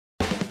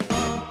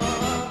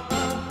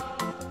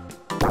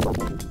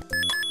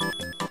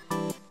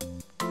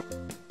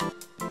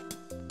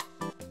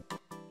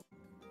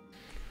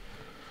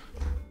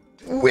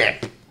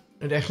whip!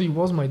 It actually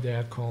was my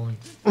dad calling.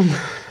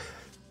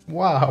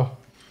 Wow.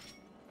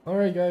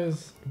 Alright,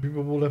 guys.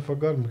 People will have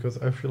forgotten because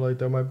I feel like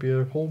there might be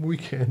a whole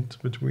weekend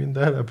between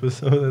that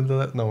episode and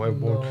that. No, I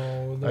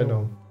won't. I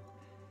know.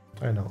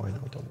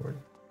 Don't worry.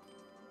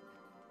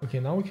 Okay,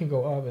 now we can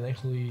go up and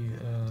actually,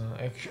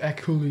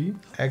 actually.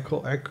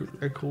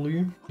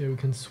 Yeah, we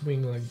can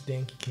swing like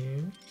Donkey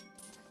Kong.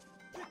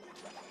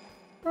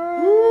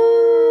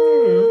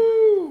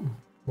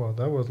 Well,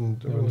 that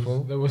wasn't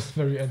eventful. That was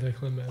very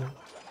anticlimactic.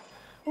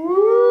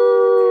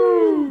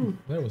 Woo!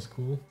 That was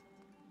cool.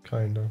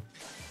 Kinda.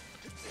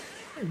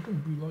 Hey,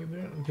 don't be like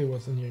that. Okay,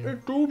 what's in here?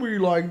 It do be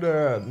like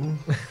that.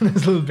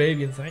 This little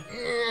baby inside.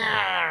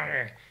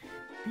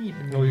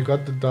 Oh, you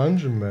got the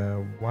dungeon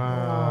map.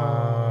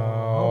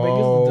 Wow. How big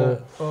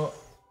is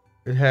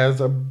the It has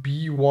a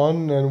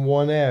B1 and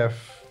one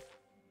F.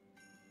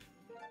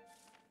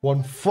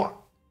 One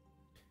fuck.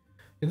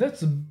 Yeah,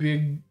 that's a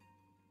big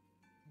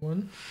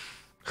one.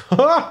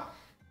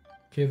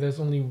 Okay, there's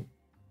only.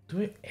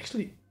 Do I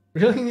actually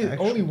really need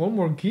only one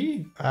more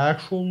key?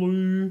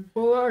 Actually.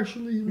 Well,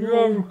 actually,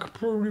 no. You're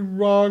pretty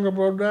wrong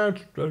about that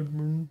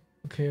statement.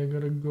 Okay, I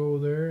gotta go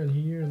there and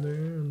here and there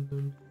and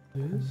then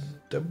this.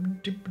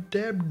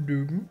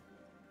 Dab-dib-dab-doom.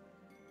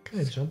 Can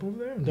I jump over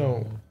there?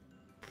 No.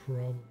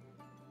 Probably.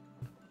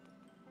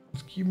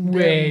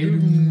 Wait a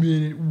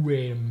minute.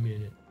 Wait a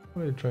minute.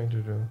 What are you trying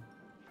to do?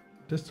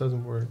 This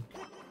doesn't work.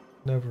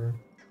 Never.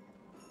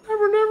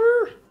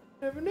 Never.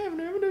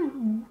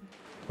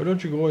 Why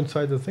don't you go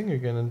inside the thing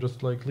again and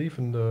just like leave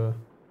in the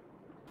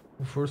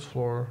first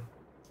floor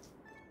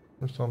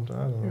or something?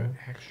 I don't know. You're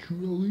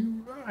actually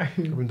right.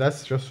 I mean,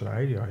 that's just an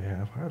idea I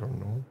have. I don't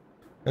know.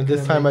 And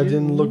this time I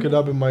didn't look it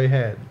up in my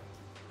head.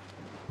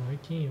 I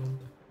can't.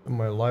 In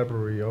my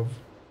library of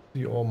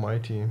the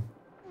Almighty.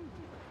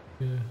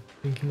 Yeah,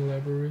 thinking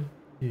library.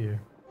 Yeah.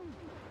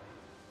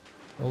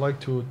 I like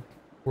to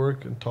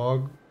work and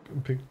talk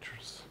in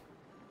pictures.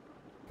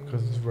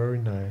 Because it's very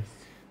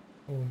nice.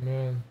 Oh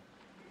man.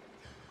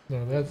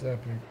 No, that's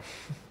epic.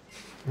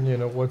 You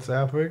know what's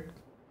epic?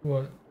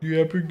 What? The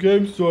Epic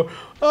Game Store.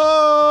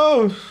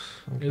 Oh!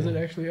 Okay. Is it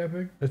actually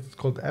epic? It's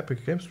called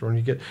Epic Game Store, and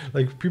you get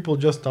like people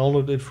just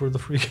download it for the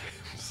free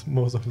games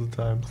most of the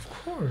time. Of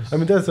course. I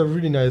mean, that's a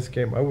really nice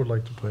game. I would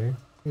like to play.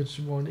 Which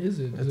one is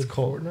it? Is It's it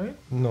called Fortnite?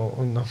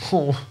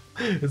 No.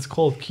 It's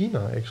called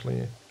Kina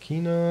actually.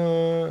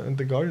 Kina and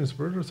the Guardian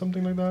Spirit or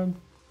something like that.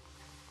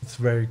 It's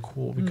very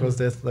cool because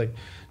there's like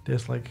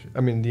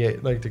I mean the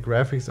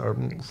graphics are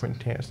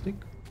fantastic.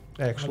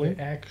 Actually,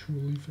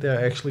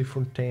 they're actually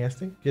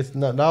fantastic. Yes,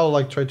 now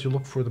like try to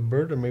look for the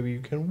bird and maybe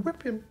you can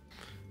whip him.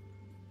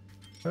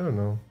 I don't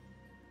know.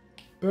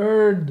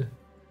 Bird.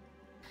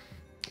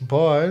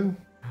 But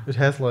it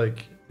has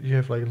like you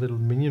have like little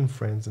minion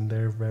friends and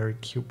they're very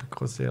cute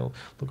because they'll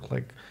look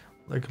like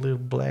little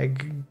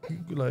black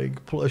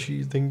like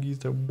plushy thingies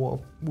that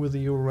walk with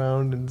you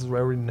around and it's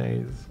very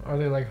nice. Are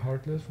they like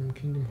Heartless from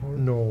Kingdom Hearts?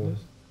 No.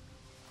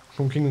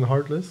 From Kingdom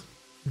Heartless?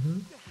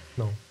 Mm-hmm.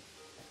 No.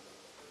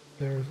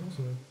 There's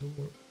also a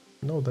door.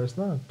 No, there's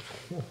not.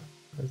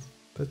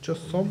 That's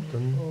just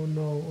something. Oh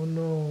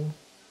no.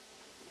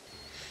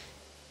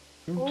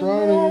 You're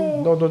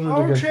drowning. No, don't do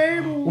it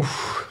again. Table.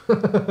 Oof.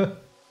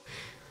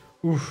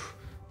 Oof.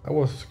 I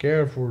was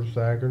scared for a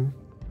second.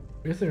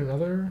 Is there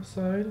another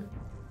side?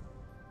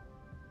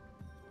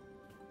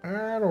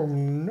 I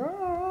don't know.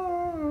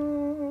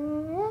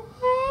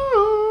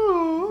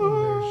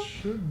 Oh, there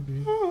should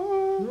be.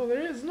 No,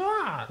 there is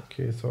not.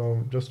 Okay,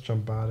 so just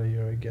jump out of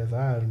here, I guess.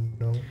 I don't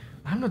know.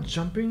 I'm not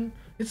jumping.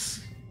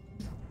 It's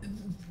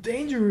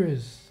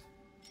dangerous.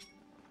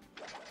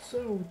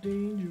 So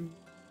dangerous.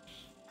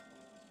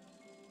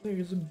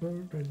 There's a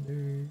bird right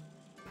there.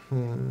 I'm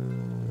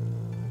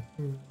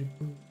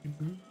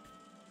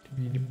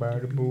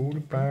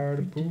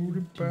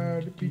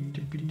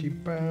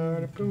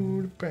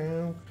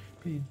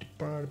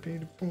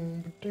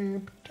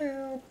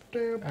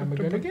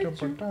gonna get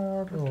you.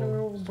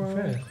 Oh, so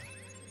fast.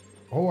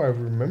 Oh, I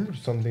remember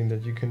something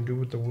that you can do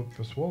with the whip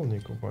as well,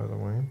 Nico, by the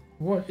way.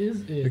 What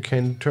is it? You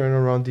can turn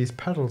around these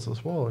pedals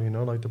as well, you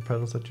know, like the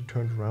pedals that you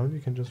turned around, you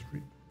can just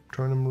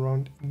turn them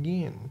around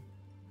again,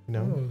 you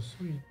know? Oh,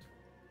 sweet.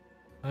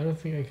 I don't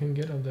think I can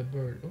get on that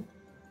bird.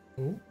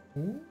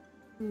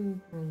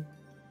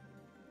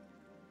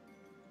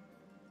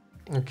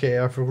 Okay,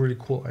 I have a really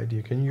cool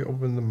idea. Can you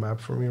open the map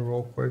for me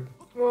real quick?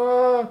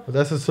 Ah. But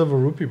that's a silver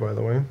rupee, by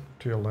the way,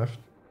 to your left.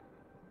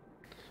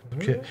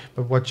 Okay,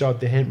 but watch out,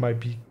 the hand might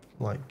be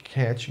like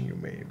catching you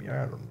maybe,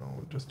 I don't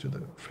know, just do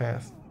that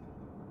fast.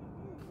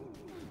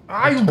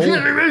 Are you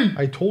kidding me?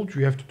 I told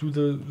you have to do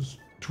the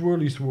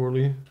twirly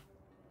swirly.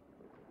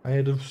 I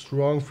had a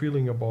strong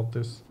feeling about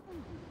this.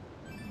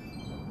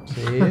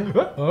 See?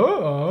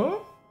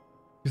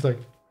 He's like,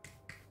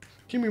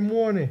 give me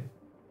money.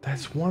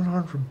 That's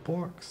 $100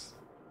 bucks.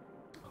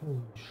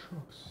 Holy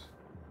shucks.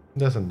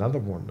 There's another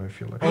one, I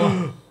feel like.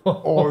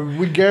 Oh,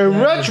 we get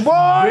rich,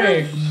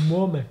 boys! Big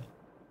moment.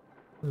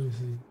 Let me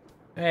see.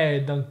 Hey,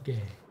 donkey.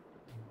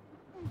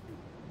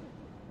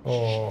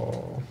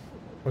 Oh,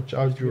 watch out,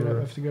 I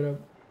have to get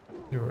up.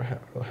 your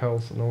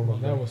health and all Oh,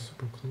 of that that. was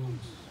super close.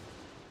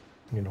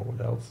 You know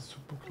what else is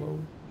super close?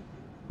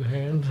 The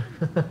hand.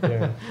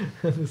 Yeah.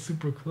 It's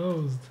super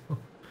closed.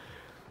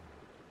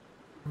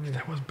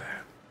 That was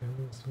bad. It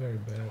was very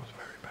bad. That was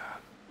very bad.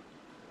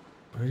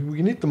 But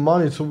we need the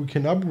money so we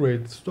can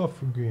upgrade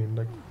stuff again,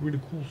 like really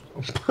cool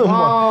stuff.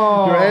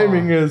 Oh! Your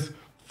aiming is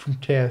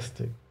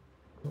fantastic.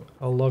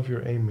 I love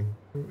your aiming.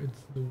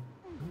 It's the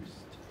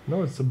worst.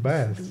 No, it's the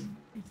best.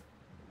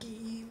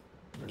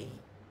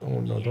 Oh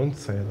no, don't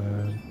say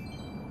that.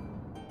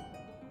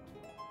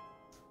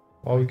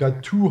 Oh, we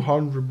got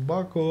 200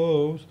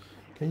 buckles.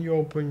 Can you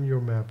open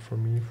your map for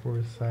me for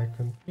a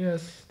second?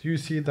 Yes. Do you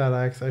see that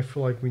axe? I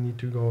feel like we need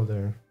to go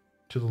there.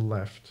 To the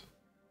left.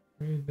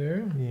 Right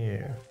there?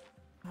 Yeah.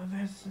 Oh,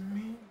 that's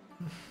me.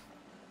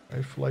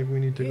 I feel like we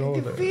need to go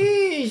The there.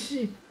 fish!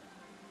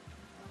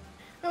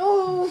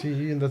 Oh!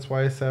 See, and that's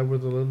why I said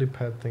with the lily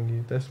pad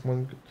thingy. That's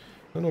one.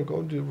 No,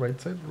 go to the right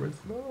side. Right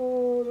side.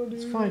 No, don't do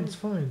It's it. fine, it's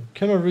fine.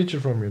 Cannot reach it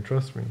from here,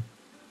 trust me.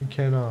 You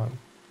cannot.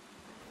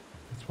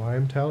 That's why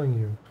I'm telling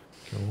you.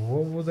 Go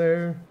over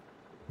there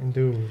and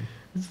do it.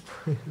 It's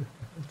fine.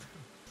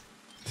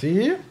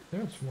 See?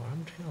 That's why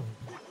I'm telling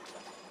you.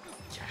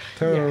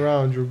 Turn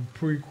around, you're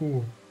pretty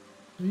cool.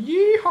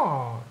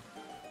 Yeehaw!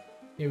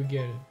 Yeah, we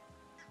get it.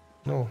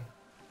 No.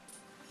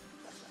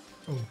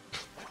 Oh.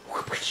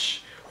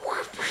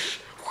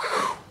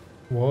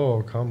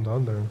 Whoa, calm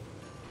down there.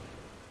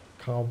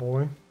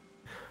 Cowboy.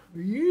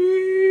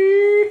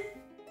 Yeehaw!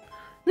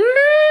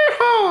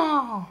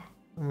 I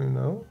mean,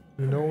 no.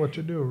 You know what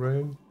to do,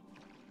 right?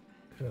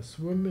 Gotta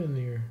swim in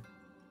here.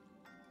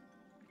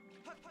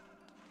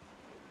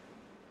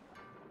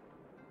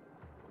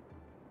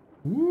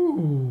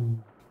 Ooh!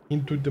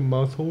 Into the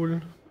mouth hole.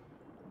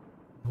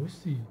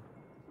 Mousy.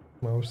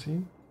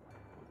 Mousy.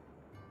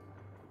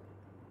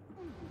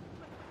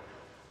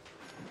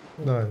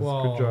 Nice,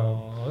 good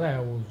job.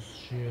 That was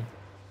shit.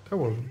 That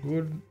was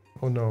good.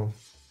 Oh no.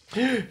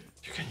 You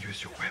can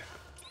use your whip.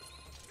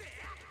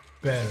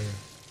 Better.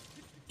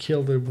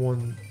 Kill the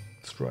one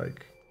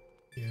strike.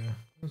 Yeah,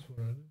 that's what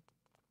I did.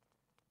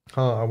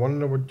 Huh, I wanna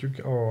know what you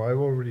oh, I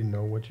already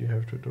know what you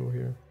have to do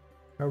here.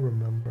 I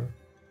remember.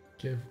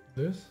 Give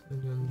this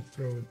and then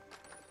throw it.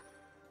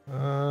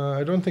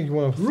 I don't think you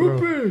wanna throw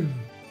Rupee!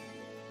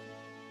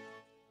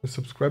 the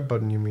subscribe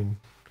button, you mean.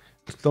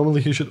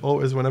 Normally you should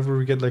always, whenever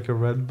we get like a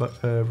red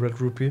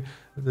rupee,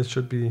 this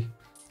should be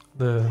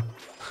the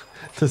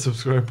the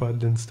subscribe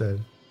button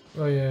instead.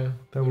 Oh yeah, That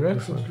the would red be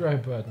fun.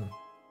 subscribe button.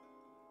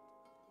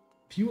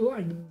 If you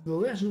like the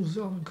Legend of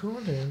Zelda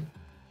content,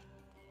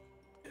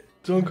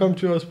 Don't come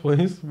to us,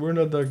 please. We're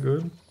not that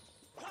good.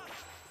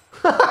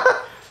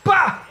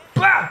 bah!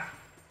 Bah!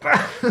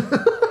 Bah!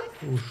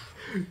 Oof.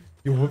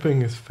 You're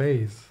whipping his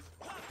face.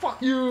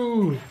 Fuck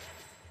you!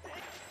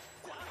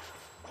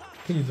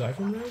 Can you die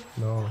from that?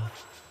 No.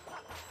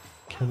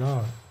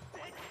 Cannot.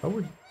 I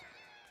would.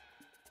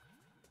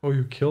 Oh,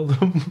 you killed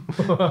him?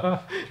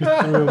 You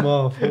threw him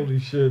off. Holy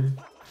shit.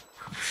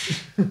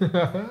 Is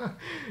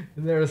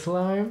there a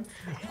slime?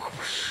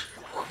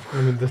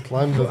 I mean, the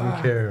slime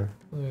doesn't care.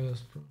 Oh, yeah,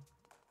 that's true.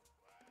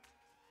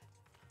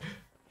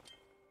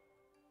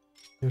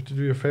 You have to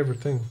do your favorite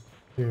thing.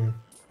 Here.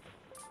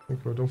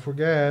 Nico, don't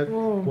forget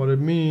Oh. what it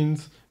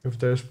means if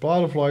there's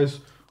butterflies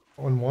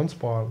on one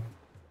spot.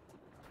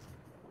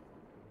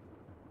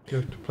 You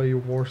have to play your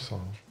war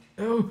song.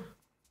 Oh!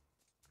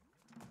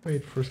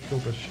 Wait, first kill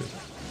that shit.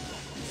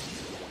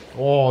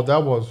 Oh,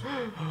 that was...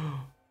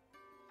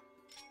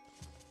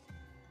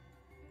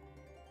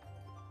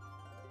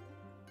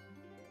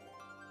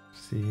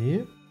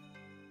 See?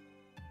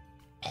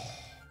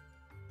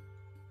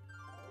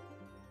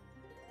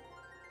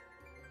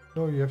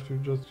 No, you have to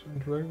just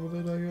interact with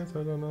it, I guess.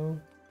 I don't know.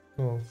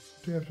 No, what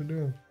do you have to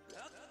do?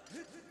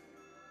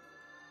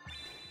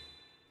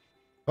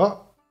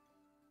 Oh!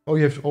 Oh,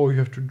 you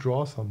have to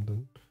draw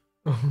something.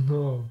 Oh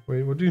no.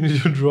 Wait, what do you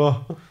need to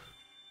draw?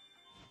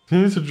 Do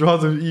you need to draw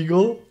the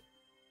eagle?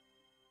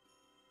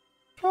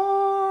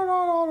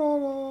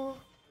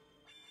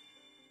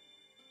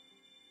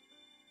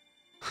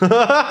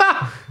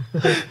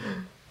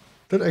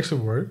 That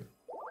actually worked.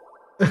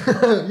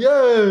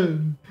 Yeah!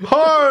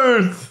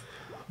 Heart!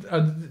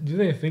 Do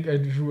they think I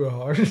drew a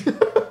heart? If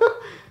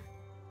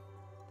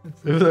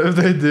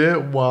they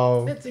did,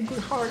 wow. That's a good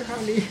heart,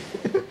 honey.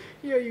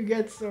 Here you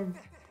get some.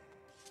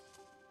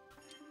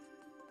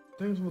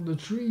 Thanks for the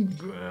treat,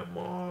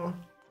 Grandma.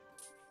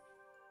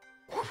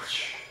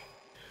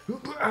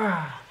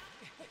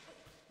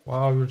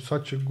 Wow, you're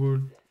such a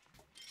good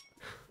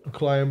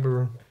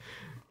climber.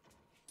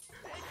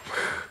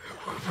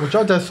 Watch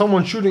out, there's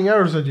someone shooting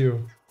arrows at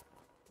you.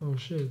 Oh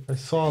shit. I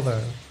saw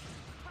that.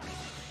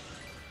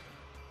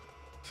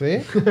 See?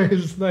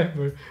 He's a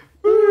sniper.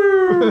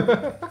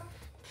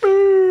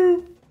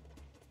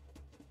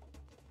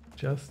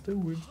 Just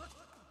do it.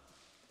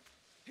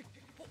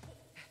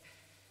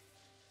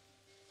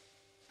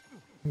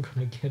 I'm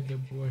gonna get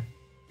that boy.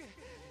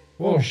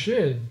 Whoa. Oh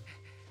shit.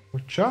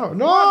 Watch out.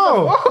 No!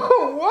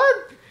 Oh,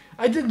 what?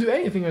 I didn't do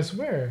anything, I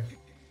swear.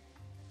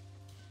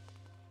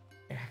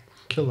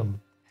 Kill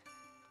him.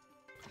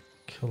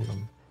 Kill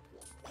them.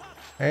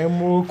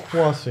 Animal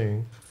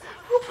Crossing.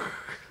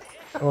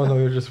 Oh no,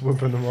 you're just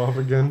whipping them off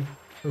again.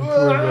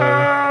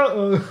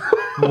 Whoa.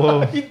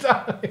 He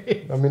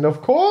died. I mean,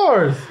 of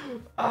course.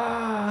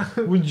 Ah.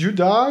 Would you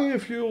die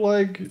if you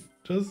like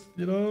just,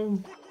 you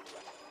know?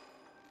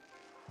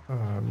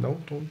 No,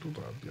 don't do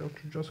that. You have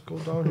to just go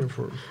down here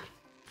first.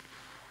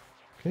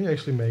 Can you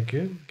actually make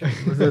it?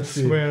 I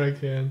swear I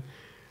can.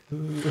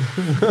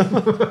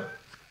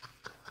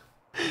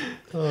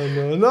 Oh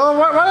no, no,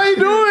 what are you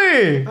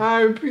doing?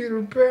 I'm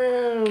Peter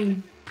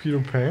Pan. Peter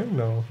Pan?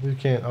 No, you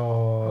can't.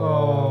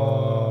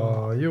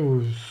 Oh,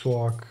 you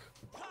suck.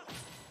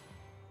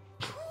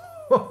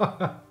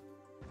 Oh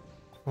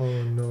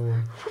no.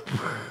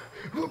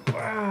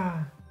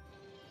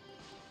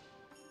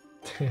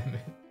 Damn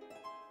it.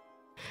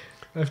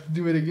 I have to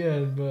do it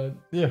again, but...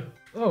 Yeah.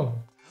 Oh.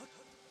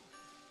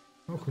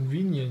 How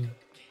convenient.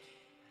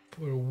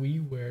 For a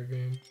WiiWare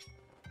game.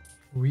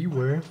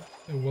 WiiWare?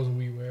 It wasn't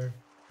WiiWare.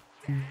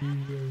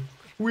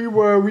 We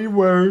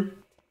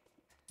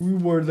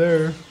were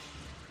there.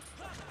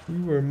 We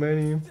were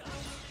many.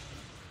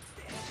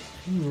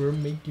 We were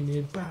making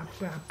it. Bah,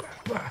 bah,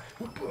 bah,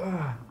 bah,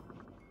 bah.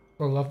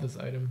 I love this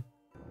item.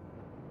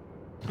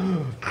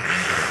 I'm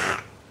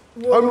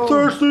Whoa,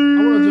 thirsty! I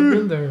wanna jump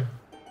in there.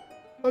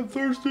 I'm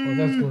thirsty! Oh,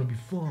 that's gonna be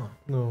fun.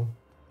 No.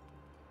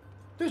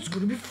 This is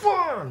gonna be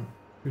fun!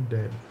 You're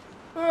dead.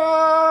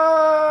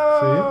 Oh!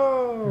 See?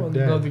 You're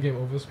dead. Now the game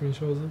over screen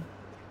shows it.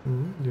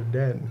 You're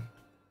dead.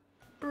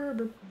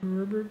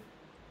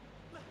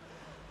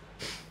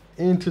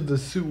 Into the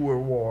sewer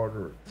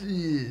water.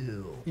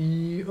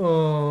 Ew.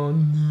 Oh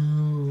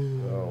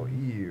no. Oh,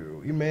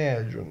 ew.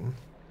 Imagine.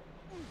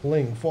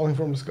 Link falling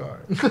from the sky.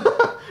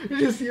 Did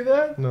you see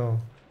that? No.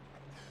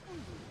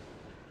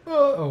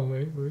 Oh,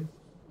 wait.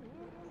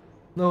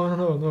 No.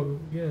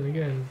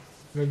 Again.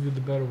 You gotta do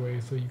the better way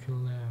so you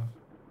can laugh.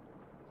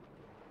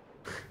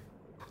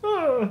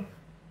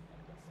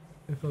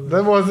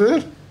 That was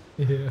it?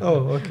 Yeah.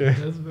 Oh, okay.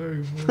 That's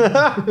very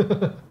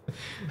funny.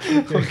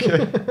 Okay.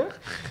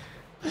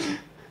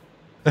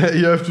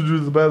 You have to do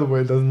the better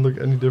way. It doesn't look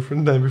any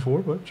different than before,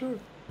 but sure.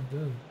 It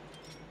does.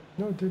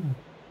 No, it didn't.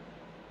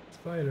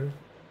 Spider.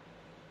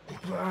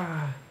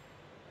 Bah.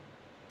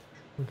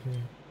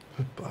 Okay.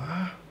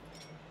 Bah.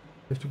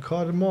 You have to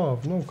cut him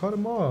off. No, cut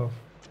him off.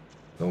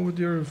 No, with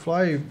your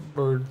fly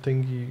bird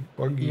thingy.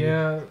 Buggy.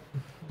 Yeah.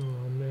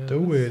 Oh man.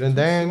 Do it, and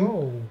then.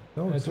 Slow.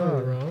 No, I it's turn not.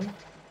 it around.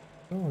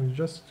 No, you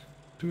just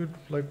do it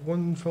like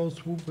one fell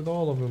swoop with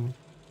all of them.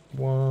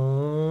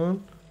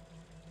 1,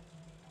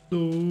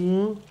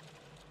 2.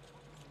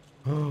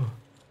 Oh,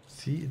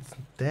 see, it's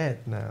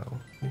dead now,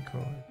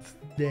 Nico. It's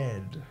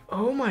dead.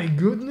 Oh my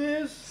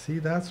goodness! See,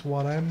 that's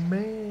what I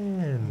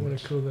meant. I want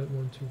to kill that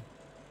one too.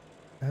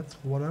 That's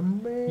what I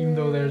meant. Even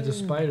though there's the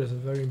spiders, are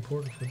very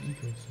important for the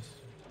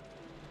ecosystem.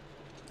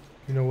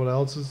 You know what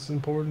else is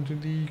important to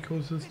the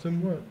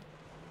ecosystem? What?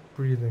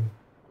 Breathing.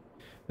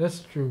 That's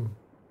true.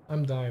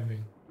 I'm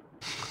diving.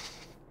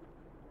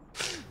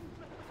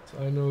 So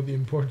I know the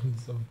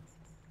importance of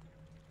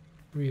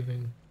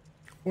breathing.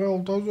 Well,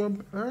 does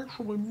that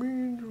actually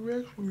mean you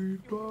actually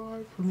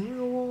dive in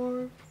real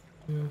life?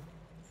 Yeah.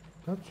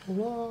 That's a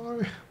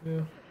lie.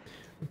 Yeah.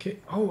 Okay.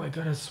 Oh, I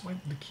gotta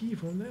swipe the key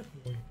from that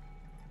boy.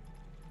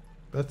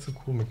 That's a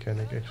cool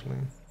mechanic, actually.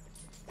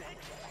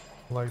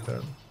 I like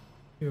that.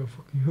 Yo,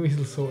 fucking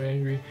Weasel's so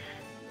angry.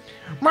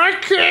 My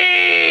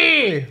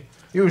key!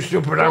 You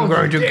stupid, I'm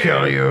going to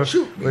kill you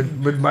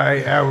with my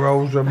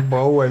arrows and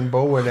bow and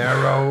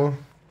arrow.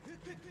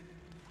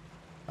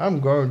 I'm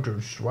going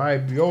to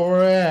swipe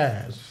your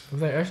ass.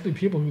 Was there actually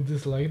people who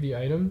dislike the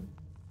item?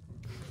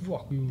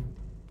 Fuck you.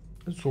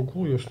 It's so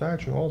cool you're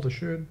snatching all the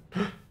shit.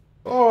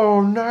 Oh,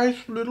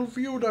 nice little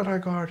view that I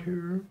got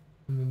here.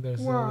 And then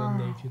there's Zelda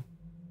naked.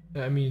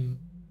 I mean,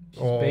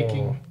 she's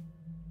baking.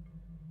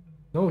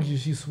 No,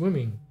 she's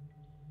swimming.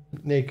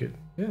 Naked.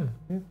 Yeah.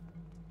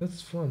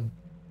 That's fun.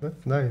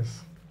 That's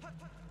nice.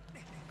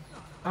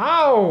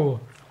 Ow!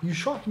 You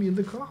shot me in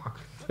the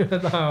cock.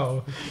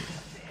 Ow.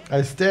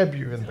 I stab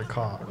you in the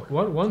cock.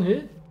 What? One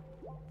hit?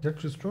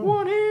 That's just strong.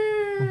 One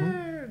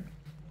hit!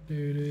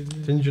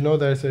 Didn't you know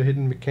there's a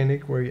hidden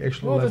mechanic where you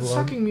actually level that's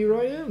up? sucking me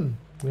right in.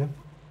 Yeah.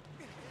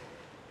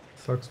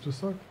 Sucks to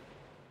suck.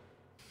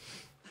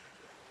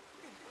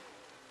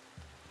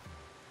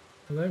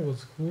 That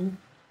was cool.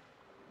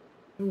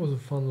 It was a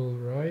fun little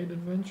ride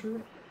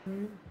adventure,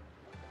 right?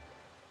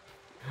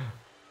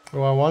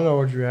 Oh, I wonder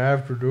what you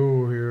have to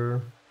do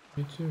here.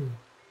 Me too.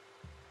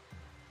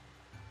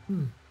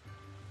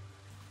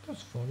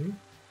 That's funny.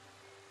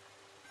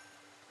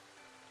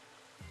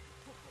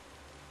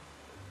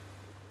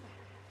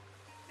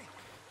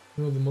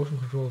 You know, the motion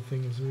control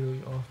thing is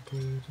really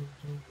off-putting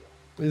sometimes.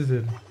 Is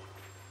it?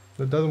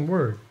 That doesn't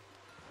work.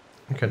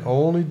 You can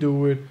only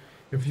do it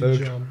if you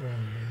jump on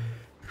them.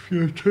 If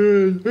you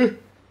turn.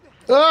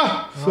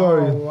 Ah!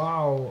 Sorry. Oh,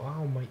 wow.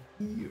 Ow, my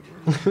ear.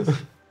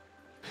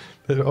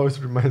 That always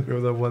reminds me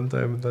of that one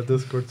time in that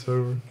Discord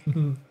server.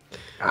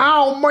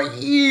 Ow, my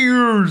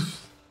ears!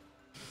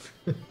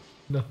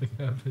 Nothing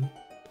happened.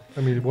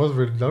 I mean, it was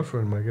really loud for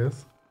him, I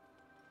guess.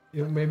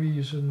 Yeah, maybe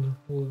you shouldn't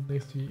hold it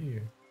next to your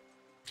ear.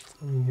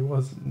 I mean, he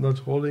was not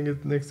holding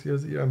it next to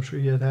his ear. I'm sure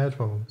he had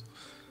headphones.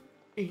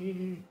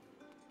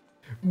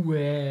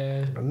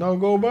 Where? And now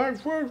go back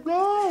first.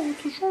 No,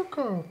 it's a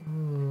shortcut.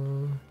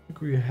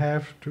 We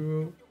have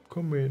to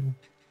come in.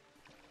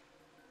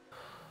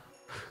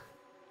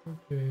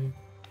 Okay.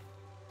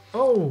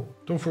 Oh!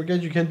 Don't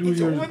forget you can do It's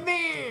your... over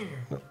there!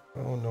 No.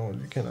 Oh no,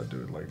 you cannot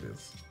do it like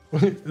this.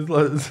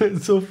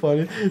 It's so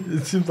funny.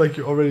 It seems like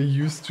you're already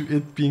used to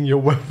it being your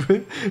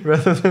weapon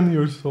rather than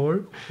your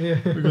sword. Yeah.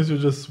 Because you're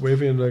just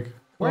waving and like,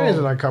 why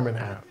isn't I coming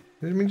out?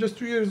 I mean, just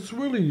do your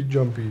swirly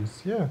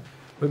jumpies. Yeah.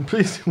 But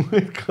please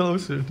wait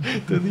closer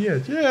to the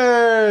edge.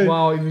 Yay!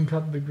 Wow, even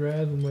cut the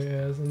grass on my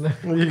ass. And then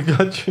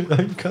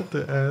I cut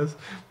the ass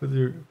with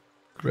your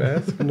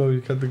grass? No,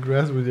 you cut the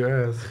grass with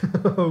your ass.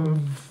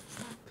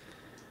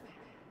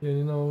 Yeah,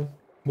 you know.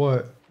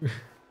 What?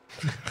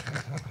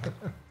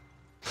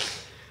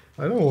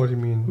 I don't know what you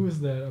mean. Who is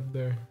that up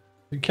there?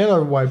 You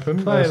cannot wipe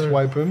him.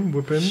 Swipe him,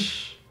 whip him,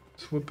 Shh.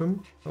 whip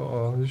him.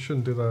 Oh, you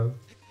shouldn't do that.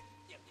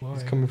 Why?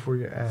 He's coming for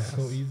your ass.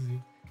 So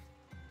easy.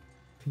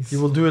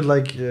 You will do it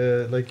like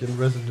in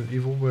Resident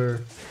Evil,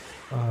 where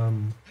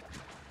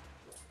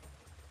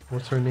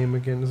what's her name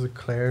again? Is it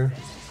Claire? I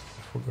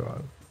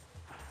forgot.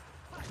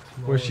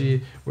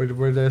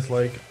 Where there's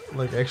like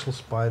actual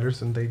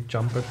spiders and they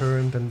jump at her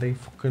and then they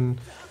fucking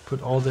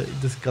put all the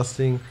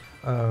disgusting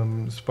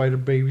spider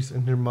babies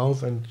in her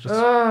mouth and just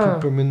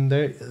poop them in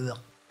there. Ugh.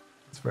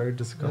 It's very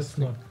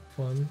disgusting. That's not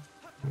fun.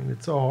 I mean,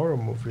 it's a horror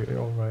movie,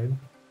 alright.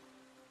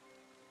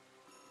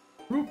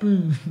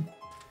 Rupee.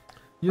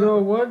 You know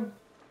what?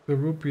 The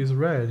rupee is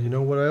red. You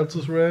know what else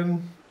is red?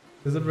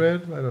 Is it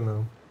red? I don't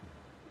know.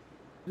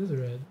 It is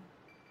red.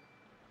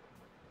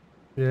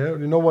 Yeah,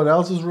 you know what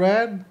else is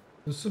red?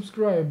 The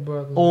subscribe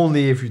button.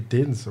 Only if you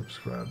didn't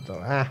subscribe,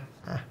 though.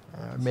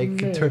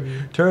 Make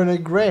it turn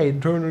it gray,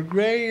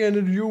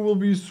 and you will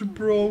be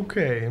super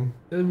okay.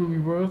 That will be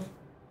worth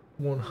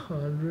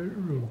 100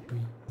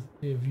 rupees,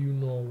 if you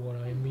know what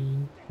I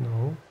mean.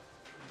 No,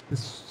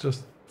 it's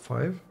just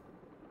 5.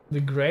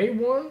 The gray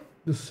one,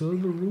 the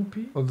silver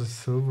rupee. Oh, the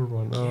silver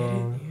one.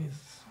 Oh,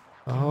 Yes.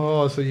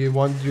 oh, so you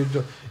want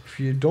if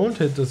you don't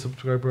hit the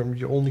subscribe button,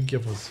 you only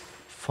give us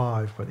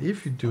 5, but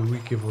if you do, we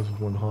give us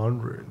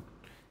 100.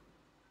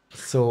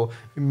 So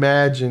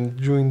imagine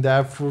doing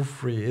that for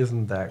free.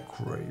 Isn't that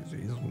crazy?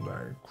 Isn't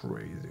that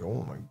crazy?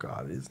 Oh my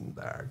god, isn't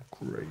that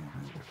crazy?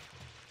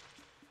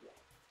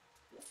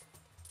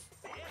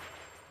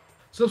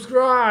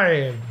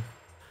 Subscribe!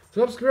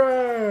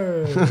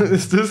 Subscribe!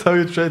 Is this how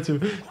you try to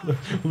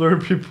lure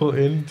people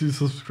in to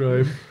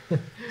subscribe?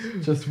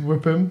 Just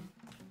whip him?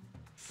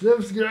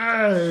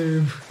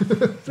 Subscribe!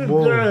 Subscribe!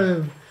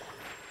 Whoa.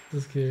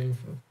 Just kidding.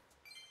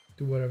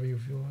 Do whatever you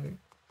feel like.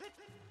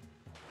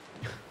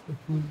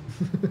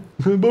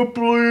 But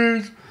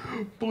please,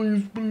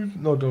 please.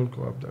 No, don't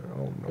go up there.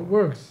 Oh no. It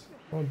works.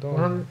 Oh,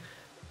 don't.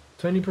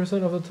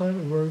 20% of the time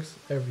it works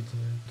every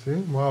time.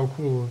 See? Wow,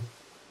 cool.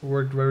 It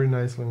worked very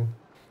nicely.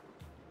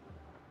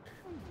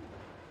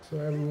 So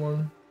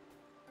everyone,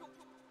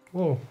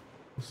 Whoa.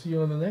 we'll see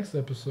you on the next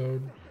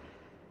episode.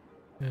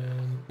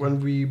 And When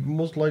we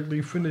most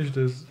likely finish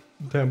this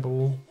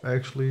temple,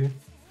 actually.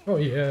 oh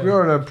yeah. We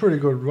are on a pretty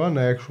good run,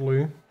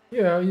 actually.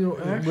 Yeah, you know,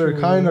 actually. We're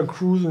kind of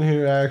cruising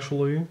here,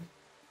 actually. You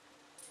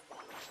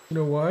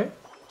know why?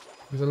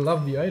 Because I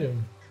love the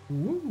item.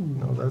 Ooh.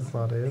 No, that's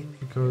not it.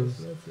 Because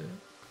Yes, that's it.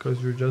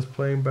 because you're just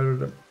playing better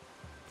than...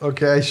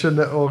 Okay, I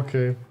shouldn't...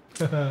 Okay.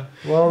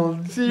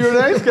 Well, see you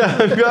next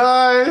time,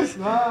 guys!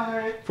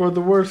 Bye! For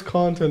the worst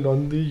content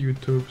on the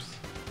YouTubes.